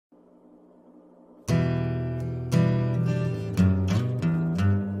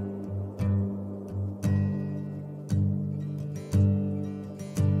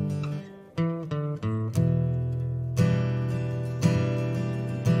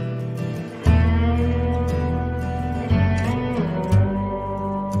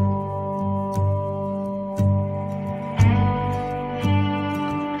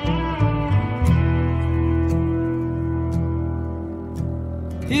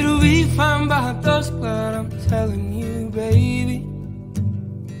It'll be fine by dusk, but I'm telling you, baby,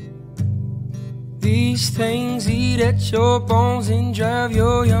 these things eat at your bones and drive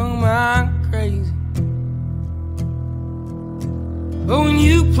your young mind crazy. But when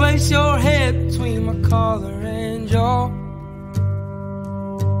you place your head between my collar and jaw,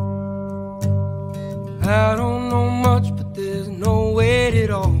 I don't know much, but there's no weight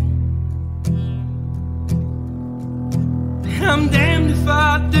at all. And I'm damned if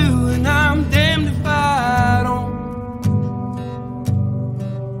I do, and I'm damned if I don't.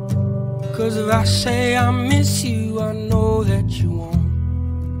 'Cause if I say I miss you, I know that you won't.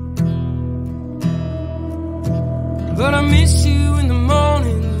 But I miss you in the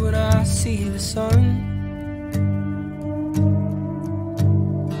mornings when I see the sun.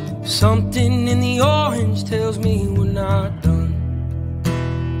 Something in the orange tells me we're not done.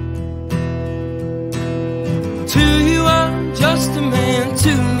 To you I'm just a man,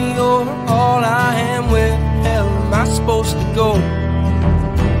 to me you're all I am. Where the hell am I supposed to go?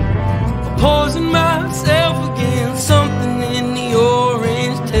 Poison myself again. Something in the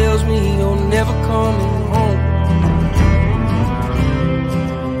orange tells me you're never coming home.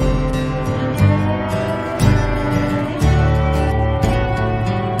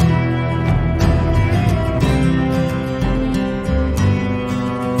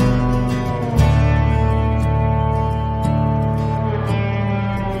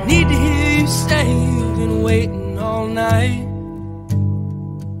 Need to hear you say you've been waiting all night.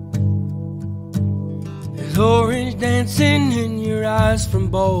 There's orange dancing in your eyes from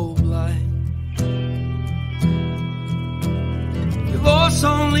bulb light. Your voice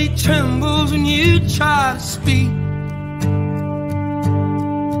only trembles when you try to speak.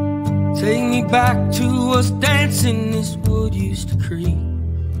 Take me back to us dancing this wood used to creep.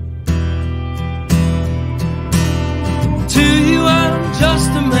 To you I'm just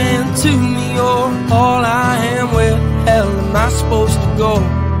a man, to me you're all I am. Where the hell am I supposed to go?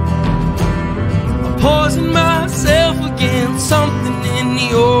 Poison myself again. Something in the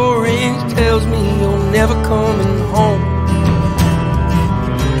orange tells me you're never coming home.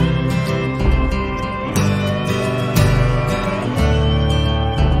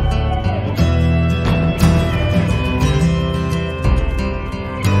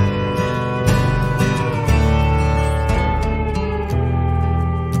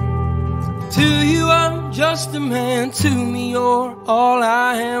 To you I'm just a man, to me you're all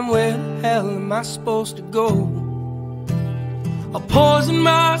I am. Where the hell am I supposed to go? I'll poison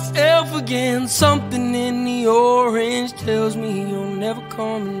myself again. Something in the orange tells me you're never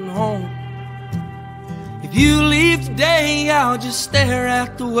coming home. If you leave today, I'll just stare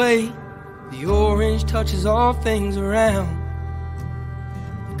at the way the orange touches all things around.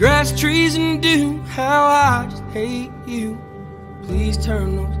 The grass, trees, and dew, how I just hate you. Please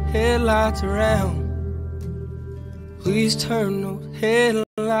turn those headlights around. Please turn those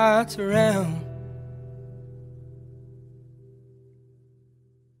headlights around.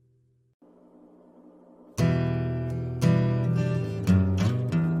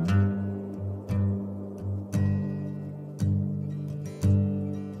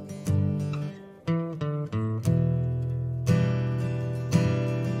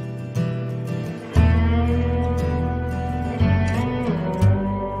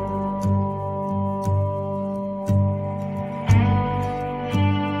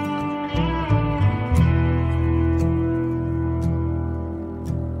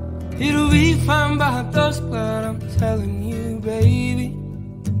 It'll be fine by dusk, but I'm telling you, baby,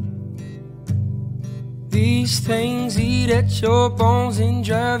 these things eat at your bones and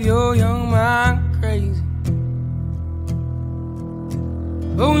drive your young mind crazy.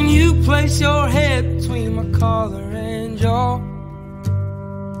 But when you place your head between my collar and jaw,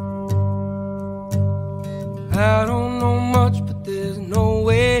 I don't know much, but there's no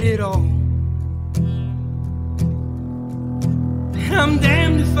weight at all. And I'm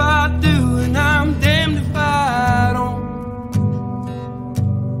damned if I do, and I'm damned if I don't.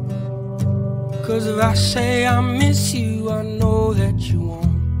 'Cause if I say I miss you, I know that you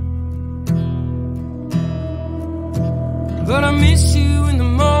won't. But I miss you in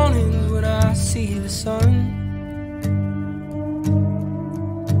the mornings when I see the sun.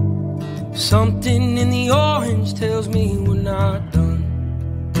 Something in the orange tells me we're not done.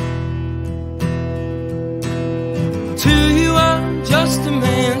 To you I'm just a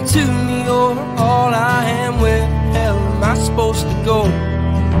man, to me you're all I am. Where the hell am I supposed to go?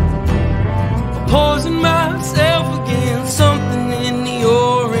 Poison myself again. Something in the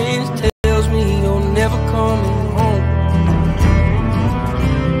orange tells me you're never coming home.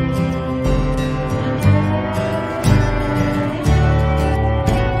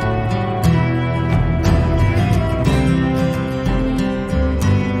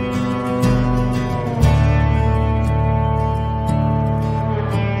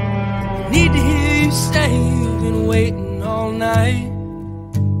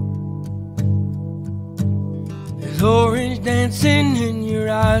 orange dancing in your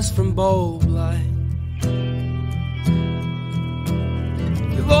eyes from bulb light.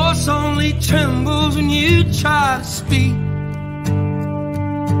 Your voice only trembles when you try to speak.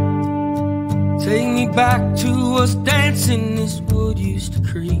 Take me back to us dancing this wood used to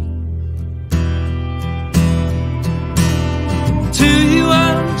creep. To you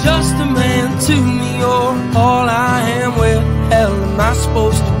I'm just a man, to me you're all I am. Where the hell am I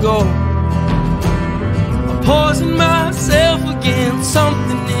supposed to go? I'm poisoning myself again.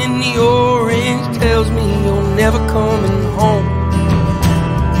 Something in the orange tells me you're never coming home.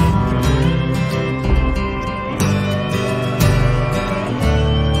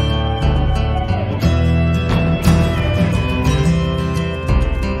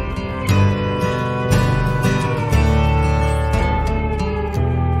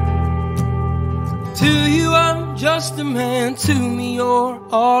 Just a man, to me you're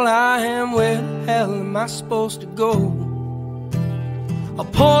all I am. Where the hell am I supposed to go? I'll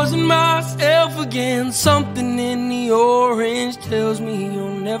poison myself again. Something in the orange tells me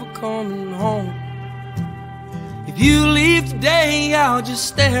you're never coming home. If you leave today, I'll just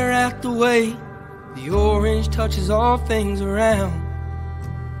stare at the way the orange touches all things around.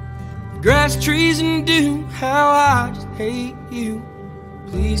 The grass, trees, and dew, how I just hate you.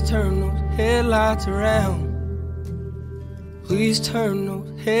 Please turn those headlights around. Please turn those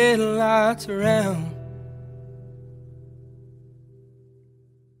headlights around.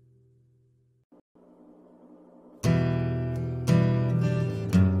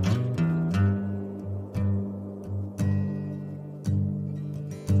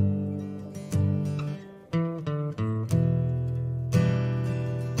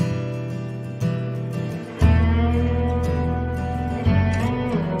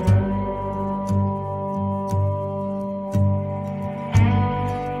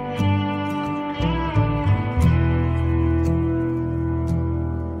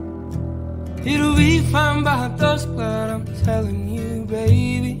 It'll be fine by dusk, but I'm telling you,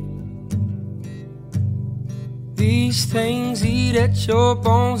 baby, these things eat at your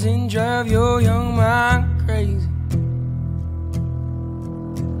bones and drive your young mind crazy.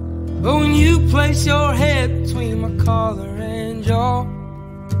 But when you place your head between my collar and jaw,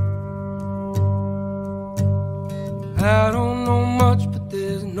 I don't know much, but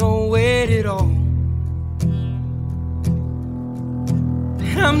there's no weight at all.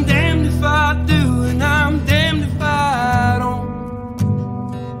 I'm damned if I do, and I'm damned if I don't.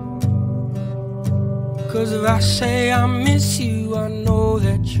 'Cause if I say I miss you, I know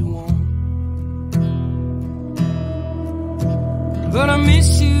that you won't. But I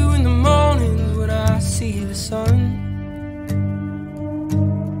miss you in the mornings when I see the sun.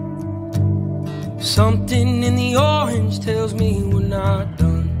 Something in the orange tells me we're not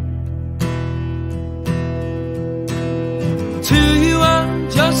done. To you I'm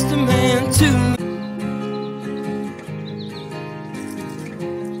just a man, to me.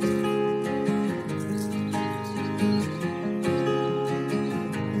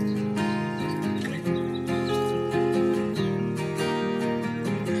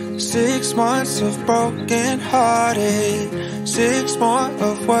 Six months of broken heartache, 6 more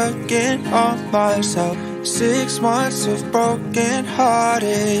of working on myself. 6 months of broken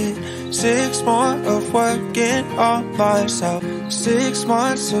heartache, 6 more of working on myself. 6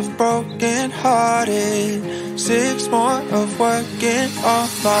 months of broken heartache, 6 more of working on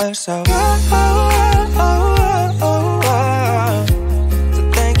myself. So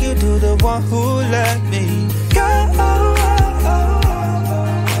thank you to the one who let me go.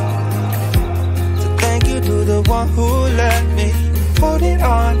 So thank you to the one who let me hold it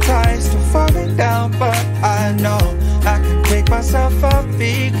on tight, still falling down, but I know I can pick myself up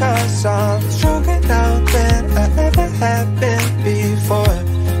because I'm stronger now than I ever have been before.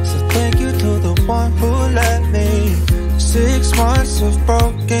 So thank you to the one who let me. 6 months of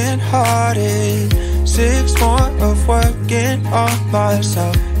broken heartache, 6 more of working on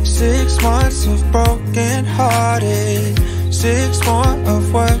myself. 6 months of broken heartache, 6 more of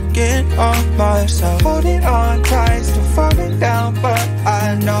working on myself. Holding on tight, still falling down, but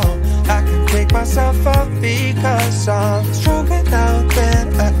I know I can pick myself up because I'm stronger now than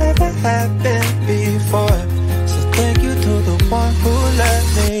I ever have been before. So thank you to the one who let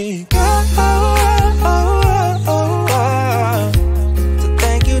me go. So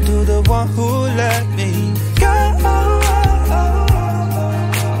thank you to the one who let me go.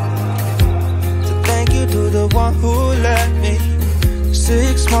 So thank you to the one who let me.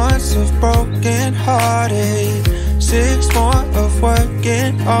 6 months of broken heartache, 6 more of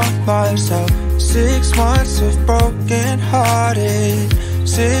working on myself. 6 months of broken heartache,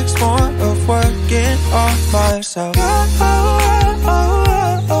 6 more of working on myself. So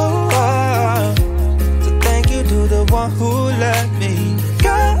thank you to the one who let me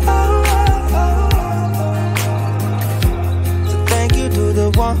go. So thank you to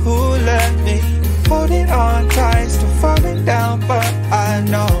the one who let me holding on tight, still falling down, but I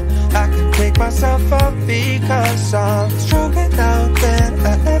know I can pick myself up because I'm stronger now than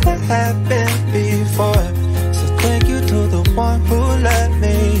I ever have been before. So thank you to the one who let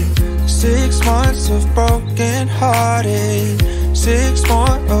me. 6 months of broken hearted, 6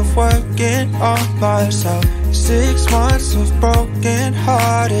 more of working on myself. 6 months of broken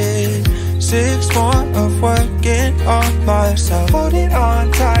hearted, 6 more of working on myself. Holding on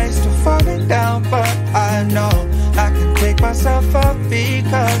tight, still falling down, but I know I can pick myself up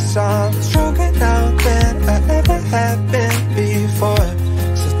because I'm stronger now than I ever have been before.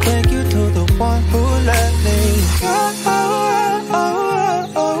 So thank you to the one who let me go.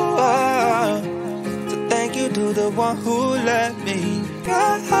 So thank you to the one who let me go.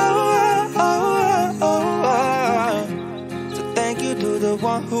 So thank you to the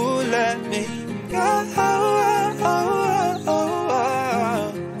one who let me go.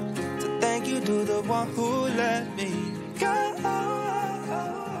 So thank you to the one who let me go.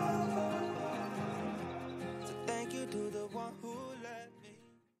 So thank you to the one who let me.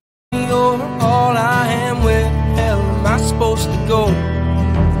 You're all I am, where the hell am I supposed to go?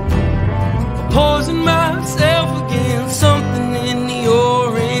 Opposing myself against something in the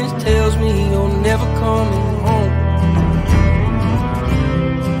orange tells me you're never coming home.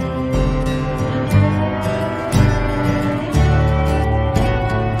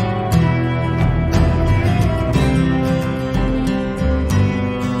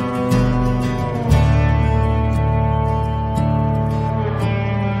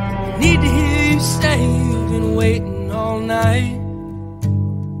 Need to hear you say you've been waiting all night.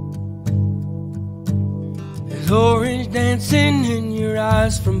 There's orange dancing in your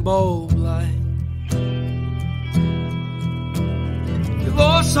eyes from bulb light. Your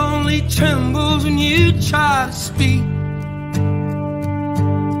voice only trembles when you try to speak.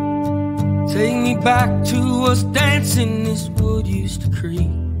 Take me back to us dancing this wood used to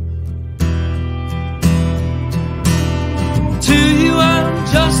creep. To you I'm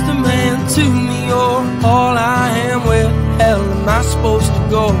just a man, to me you're all I am. Where the hell am I supposed to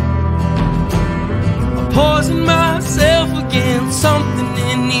go? Opposing myself against something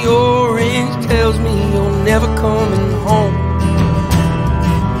in the orange tells me you're never coming home.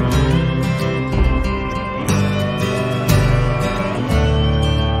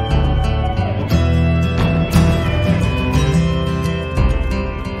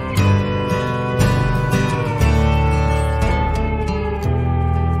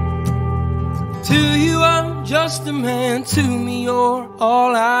 To you I'm just a man, to me you're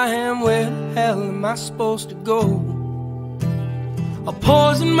all I am. Where the hell am I supposed to go?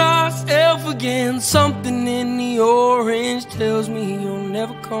 Opposing myself against something in the orange tells me you're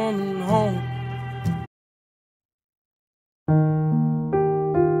never coming home.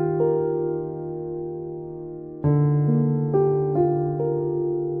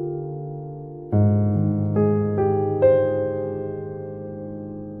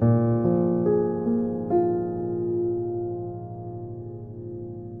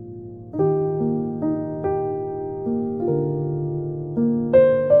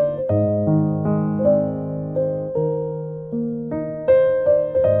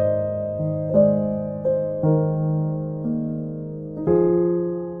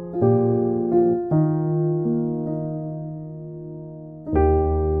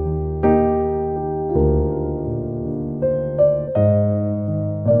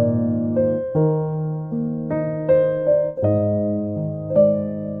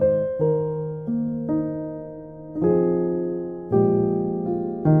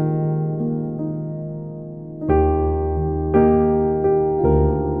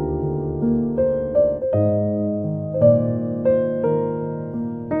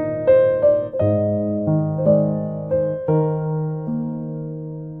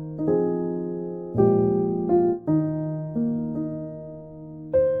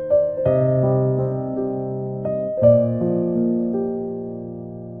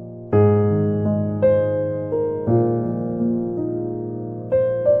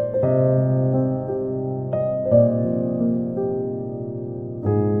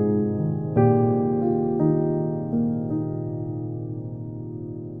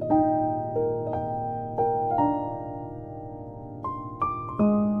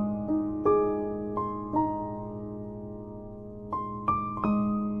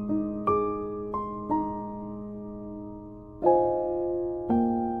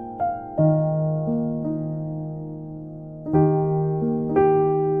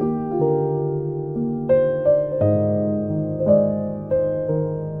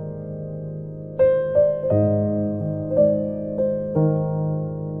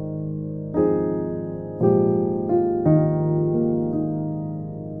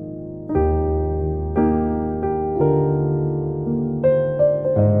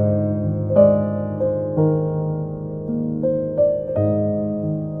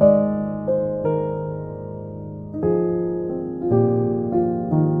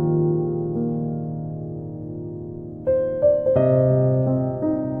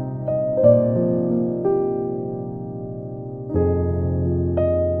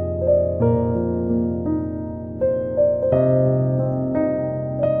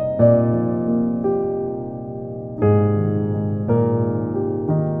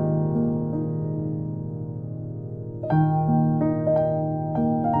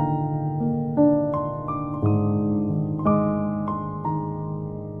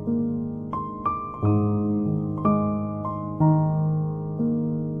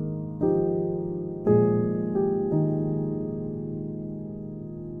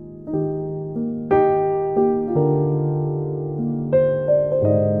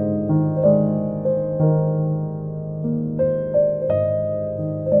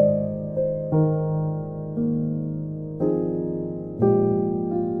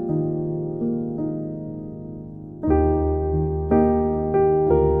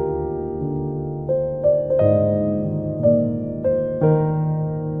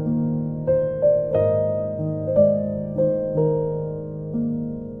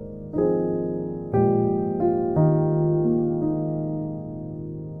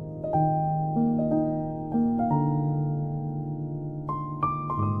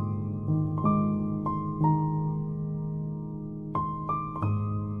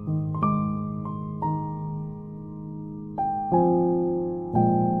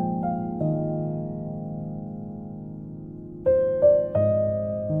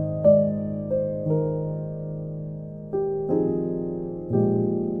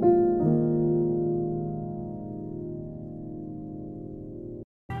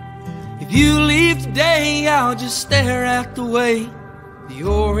 If you leave today, I'll just stare at the way the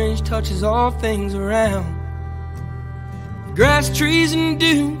orange touches all things around. The grass, trees, and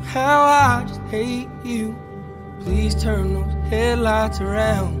dew, how I just hate you. Please turn those headlights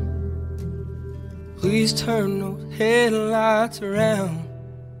around. Please turn those headlights around.